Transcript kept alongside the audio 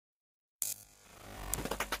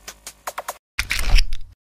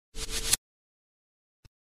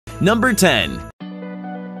Number 10.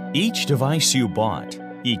 Each device you bought,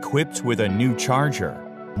 equipped with a new charger.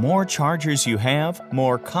 More chargers you have,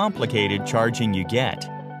 more complicated charging you get.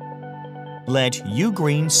 Let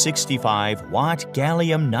Ugreen 65-watt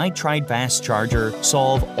gallium nitride fast charger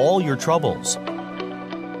solve all your troubles.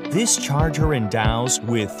 This charger endows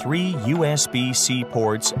with 3 USB-C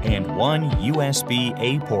ports and 1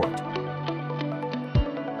 USB-A port.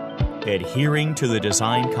 Adhering to the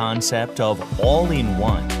design concept of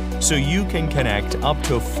all-in-one, so you can connect up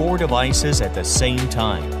to 4 devices at the same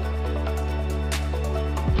time.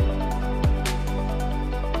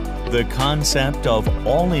 The concept of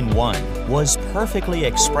all-in-one was perfectly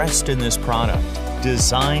expressed in this product,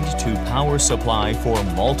 designed to power supply for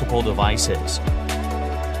multiple devices.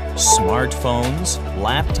 Smartphones,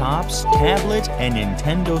 laptops, tablet, and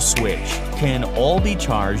Nintendo Switch can all be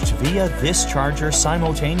charged via this charger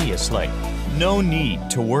simultaneously. No need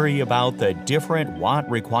to worry about the different watt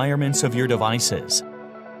requirements of your devices.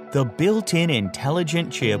 The built-in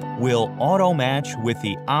intelligent chip will auto-match with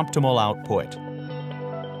the optimal output.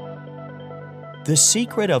 The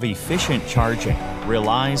secret of efficient charging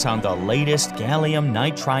relies on the latest gallium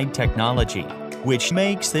nitride technology, which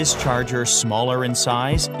makes this charger smaller in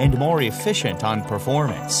size and more efficient on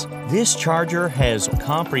performance. This charger has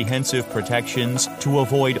comprehensive protections to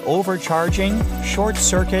avoid overcharging, short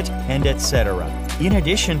circuit, and etc. In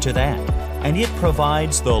addition to that, and it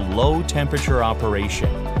provides the low temperature operation.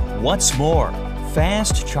 What's more,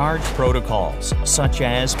 fast charge protocols such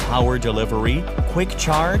as power delivery, quick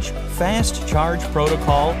charge, fast charge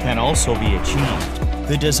protocol can also be achieved.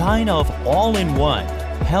 The design of all-in-one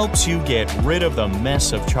helps you get rid of the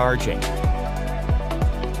mess of charging.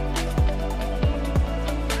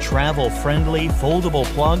 Travel-friendly foldable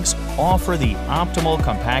plugs offer the optimal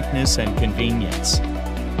compactness and convenience.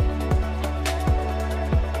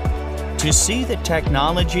 To see the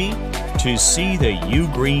technology, to see the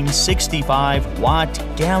Ugreen 65-watt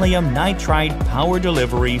gallium nitride power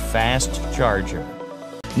delivery fast charger.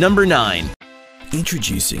 Number 9.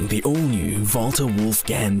 Introducing the all-new Volta-Wolf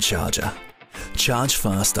GaN charger. Charge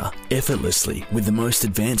faster, effortlessly with the most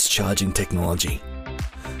advanced charging technology.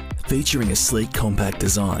 Featuring a sleek, compact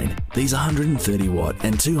design, these 130-watt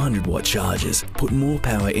and 200-watt chargers put more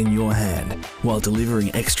power in your hand while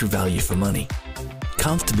delivering extra value for money.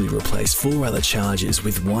 Comfortably replace 4 other chargers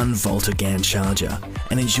with one Volta GaN charger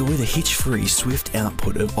and enjoy the hitch-free swift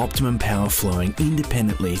output of optimum power flowing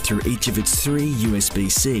independently through each of its 3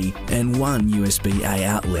 USB-C and 1 USB-A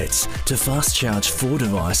outlets to fast charge 4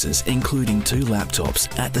 devices, including 2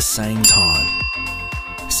 laptops, at the same time.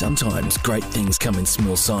 Sometimes great things come in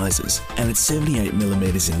small sizes, and at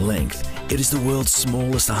 78mm in length, it is the world's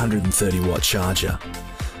smallest 130-watt charger.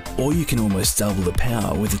 Or you can almost double the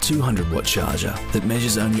power with a 200-watt charger that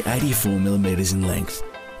measures only 84mm in length,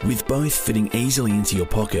 with both fitting easily into your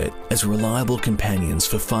pocket as reliable companions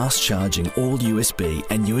for fast charging all USB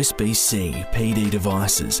and USB-C PD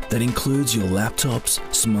devices that includes your laptops,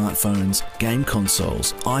 smartphones, game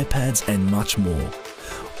consoles, iPads and much more,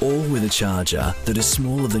 all with a charger that is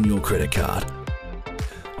smaller than your credit card.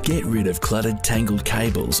 Get rid of cluttered, tangled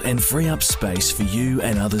cables and free up space for you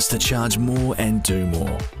and others to charge more and do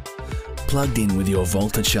more. Plugged in with your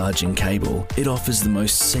Volta charging cable, it offers the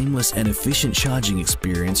most seamless and efficient charging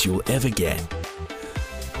experience you'll ever get.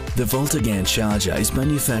 The Volta GaN charger is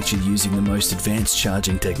manufactured using the most advanced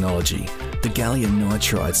charging technology, the gallium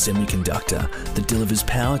nitride semiconductor that delivers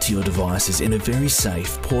power to your devices in a very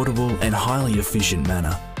safe, portable and highly efficient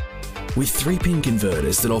manner. With 3-pin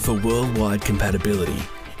converters that offer worldwide compatibility,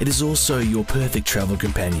 it is also your perfect travel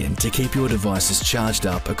companion to keep your devices charged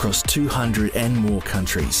up across 200 and more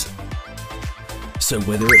countries. So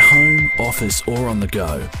whether at home, office or on the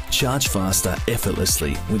go, charge faster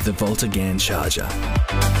effortlessly with the Volta GaN charger.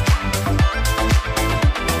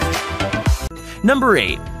 Number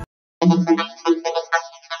 8.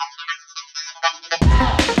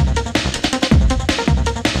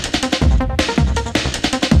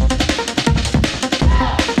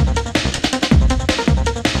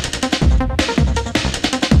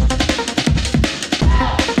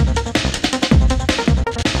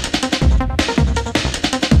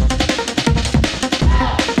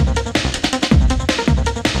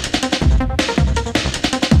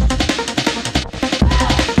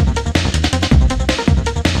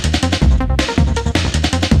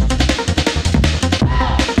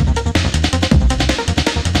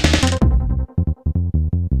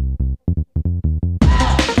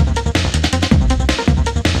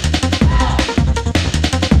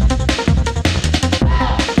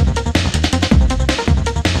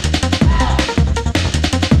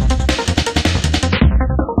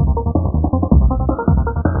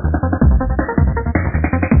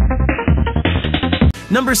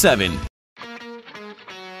 Number 7.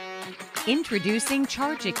 Introducing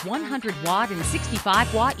Chargic 100-watt and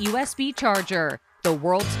 65-watt USB charger, the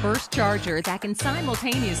world's first charger that can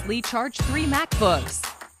simultaneously charge 3 MacBooks.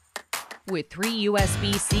 With 3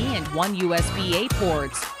 USB-C and 1 USB-A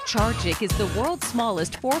ports, Chargic is the world's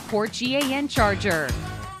smallest 4-port GaN charger.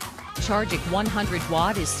 Chargic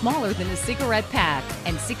 100-watt is smaller than a cigarette pack,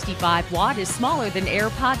 and 65-watt is smaller than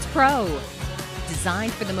AirPods Pro.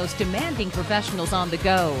 Designed for the most demanding professionals on the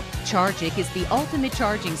go, Chargic is the ultimate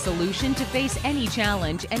charging solution to face any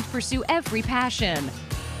challenge and pursue every passion.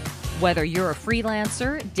 Whether you're a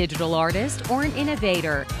freelancer, digital artist, or an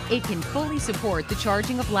innovator, it can fully support the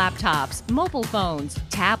charging of laptops, mobile phones,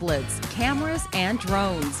 tablets, cameras, and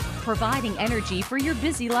drones, providing energy for your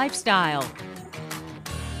busy lifestyle.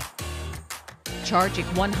 Chargic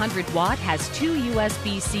 100-watt has 2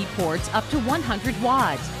 USB-C ports up to 100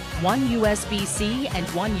 watts, 1 USB-C and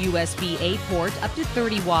 1 USB-A port up to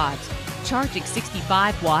 30 watts. Chargic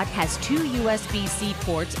 65-watt has 2 USB-C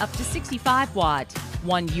ports up to 65 watts,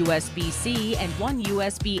 1 USB-C and 1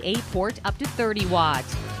 USB-A port up to 30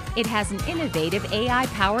 watts. It has an innovative AI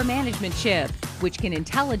power management chip, which can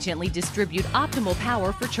intelligently distribute optimal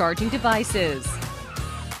power for charging devices.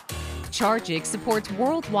 Chargic supports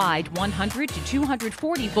worldwide 100 to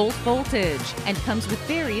 240 volt voltage and comes with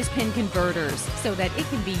various pin converters so that it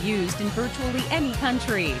can be used in virtually any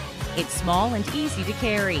country. It's small and easy to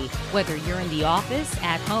carry. Whether you're in the office,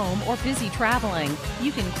 at home, or busy traveling,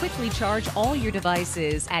 you can quickly charge all your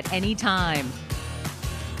devices at any time.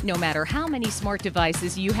 No matter how many smart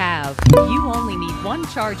devices you have, you only need one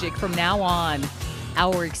Chargic from now on.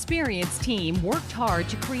 Our experienced team worked hard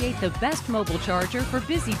to create the best mobile charger for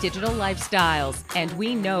busy digital lifestyles, and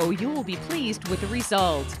we know you will be pleased with the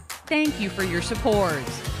result. Thank you for your support.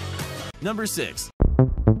 Number 6.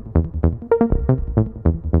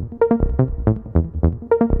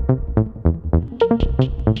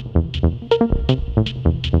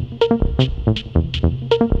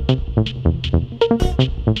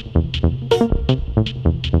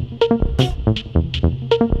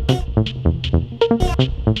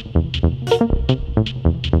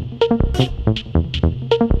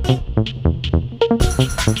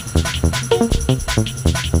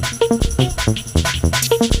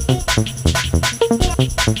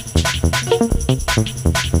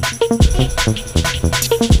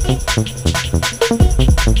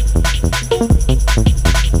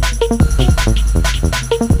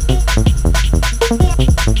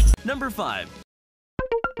 Number 5.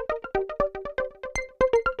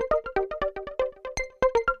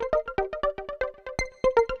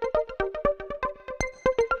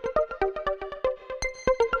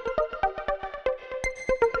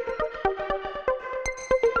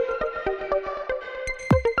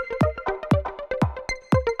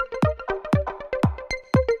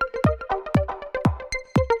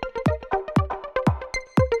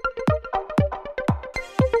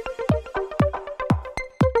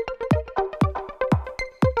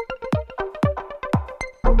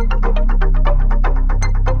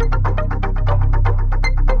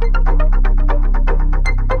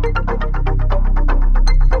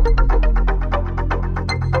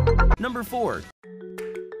 Number 4.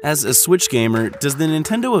 As a Switch gamer, does the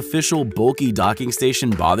Nintendo official bulky docking station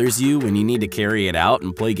bothers you when you need to carry it out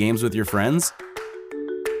and play games with your friends?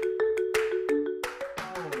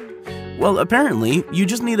 Well, apparently, you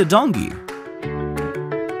just need a dongle.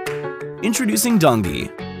 Introducing Dongle,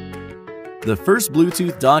 the first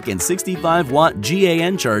Bluetooth dock and 65-watt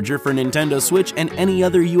GaN charger for Nintendo Switch and any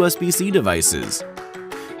other USB-C devices.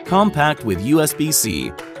 Compact with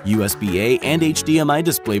USB-C, USB-A, and HDMI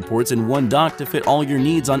display ports in one dock to fit all your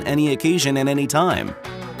needs on any occasion and any time.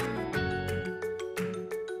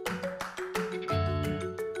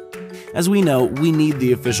 As we know, we need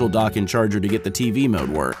the official dock and charger to get the TV mode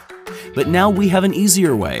work, but now we have an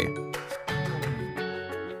easier way.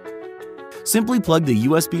 Simply plug the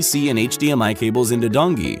USB-C and HDMI cables into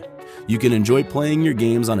Dongle. You can enjoy playing your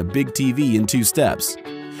games on a big TV in 2 steps.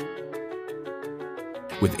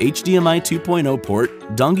 With HDMI 2.0 port,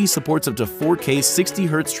 Dongle supports up to 4K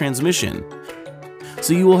 60Hz transmission,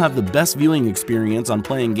 so you will have the best viewing experience on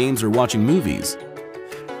playing games or watching movies.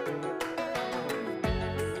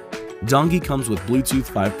 Dongle comes with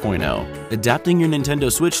Bluetooth 5.0, adapting your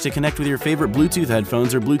Nintendo Switch to connect with your favorite Bluetooth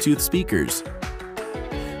headphones or Bluetooth speakers.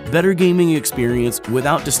 Better gaming experience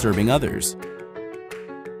without disturbing others.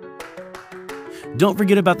 Don't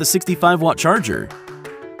forget about the 65-watt charger.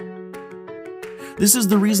 This is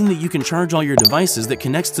the reason that you can charge all your devices that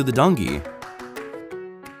connects to the dongle.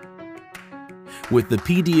 With the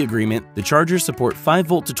PD agreement, the chargers support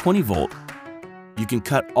 5V to 20V. You can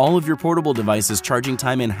cut all of your portable devices' charging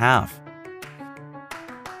time in half.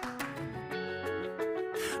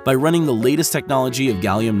 By running the latest technology of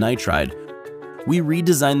gallium nitride, we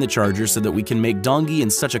redesigned the charger so that we can make dongi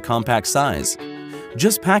in such a compact size.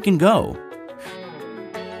 Just pack and go.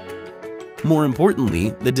 More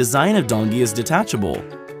importantly, the design of dongi is detachable.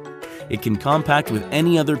 It can compact with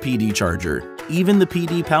any other PD charger, even the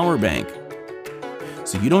PD power bank.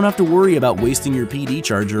 So you don't have to worry about wasting your PD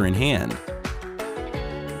charger in hand.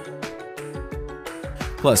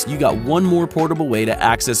 Plus, you got one more portable way to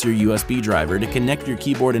access your USB driver to connect your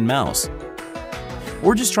keyboard and mouse.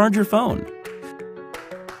 Or just charge your phone.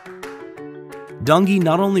 Dongi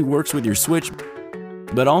not only works with your Switch,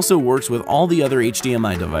 but also works with all the other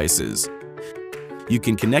HDMI devices. You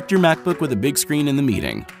can connect your MacBook with a big screen in the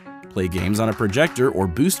meeting, play games on a projector, or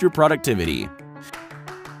boost your productivity.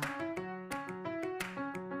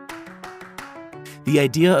 The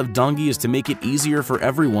idea of dongi is to make it easier for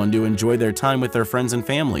everyone to enjoy their time with their friends and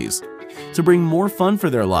families, to bring more fun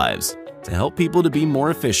for their lives, to help people to be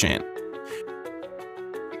more efficient.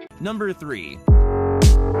 Number 3.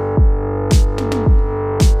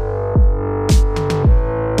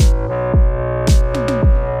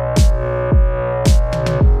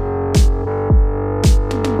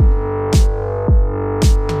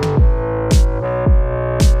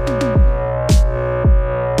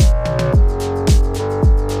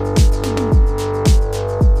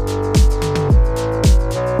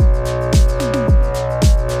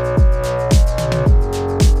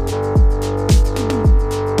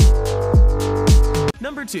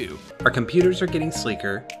 Our computers are getting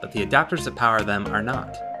sleeker, but the adapters that power them are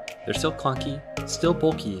not. They're still clunky, still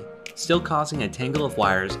bulky, still causing a tangle of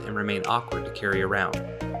wires and remain awkward to carry around.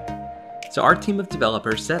 So our team of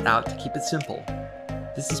developers set out to keep it simple.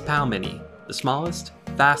 This is POW Mini, the smallest,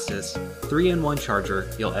 fastest, 3-in-1 charger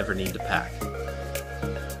you'll ever need to pack.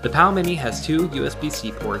 The POW Mini has 2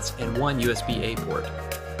 USB-C ports and 1 USB-A port.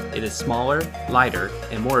 It is smaller, lighter,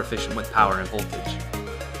 and more efficient with power and voltage.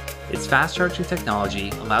 Its fast charging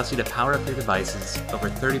technology allows you to power up your devices over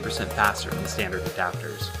 30% faster than standard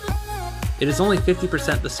adapters. It is only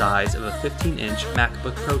 50% the size of a 15-inch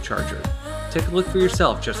MacBook Pro charger. Take a look for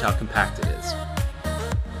yourself just how compact it is.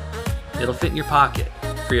 It'll fit in your pocket,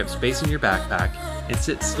 free up space in your backpack, and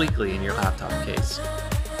sit sleekly in your laptop case.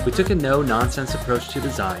 We took a no-nonsense approach to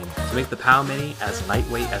design to make the POW Mini as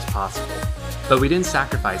lightweight as possible, but we didn't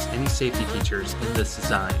sacrifice any safety features in this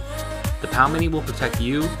design. The POW Mini will protect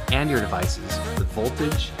you and your devices with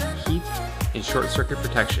voltage, heat, and short-circuit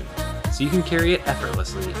protection, so you can carry it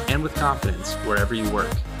effortlessly and with confidence wherever you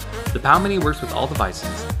work. The POW Mini works with all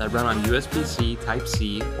devices that run on USB-C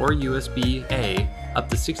Type-C or USB-A up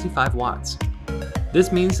to 65 watts.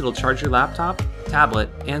 This means it'll charge your laptop, tablet,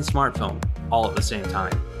 and smartphone all at the same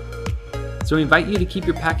time. So we invite you to keep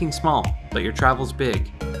your packing small, but your travels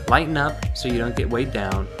big. Lighten up so you don't get weighed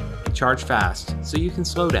down, and charge fast so you can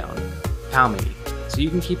slow down. POW Mini, so you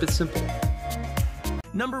can keep it simple.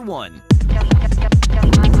 Number 1.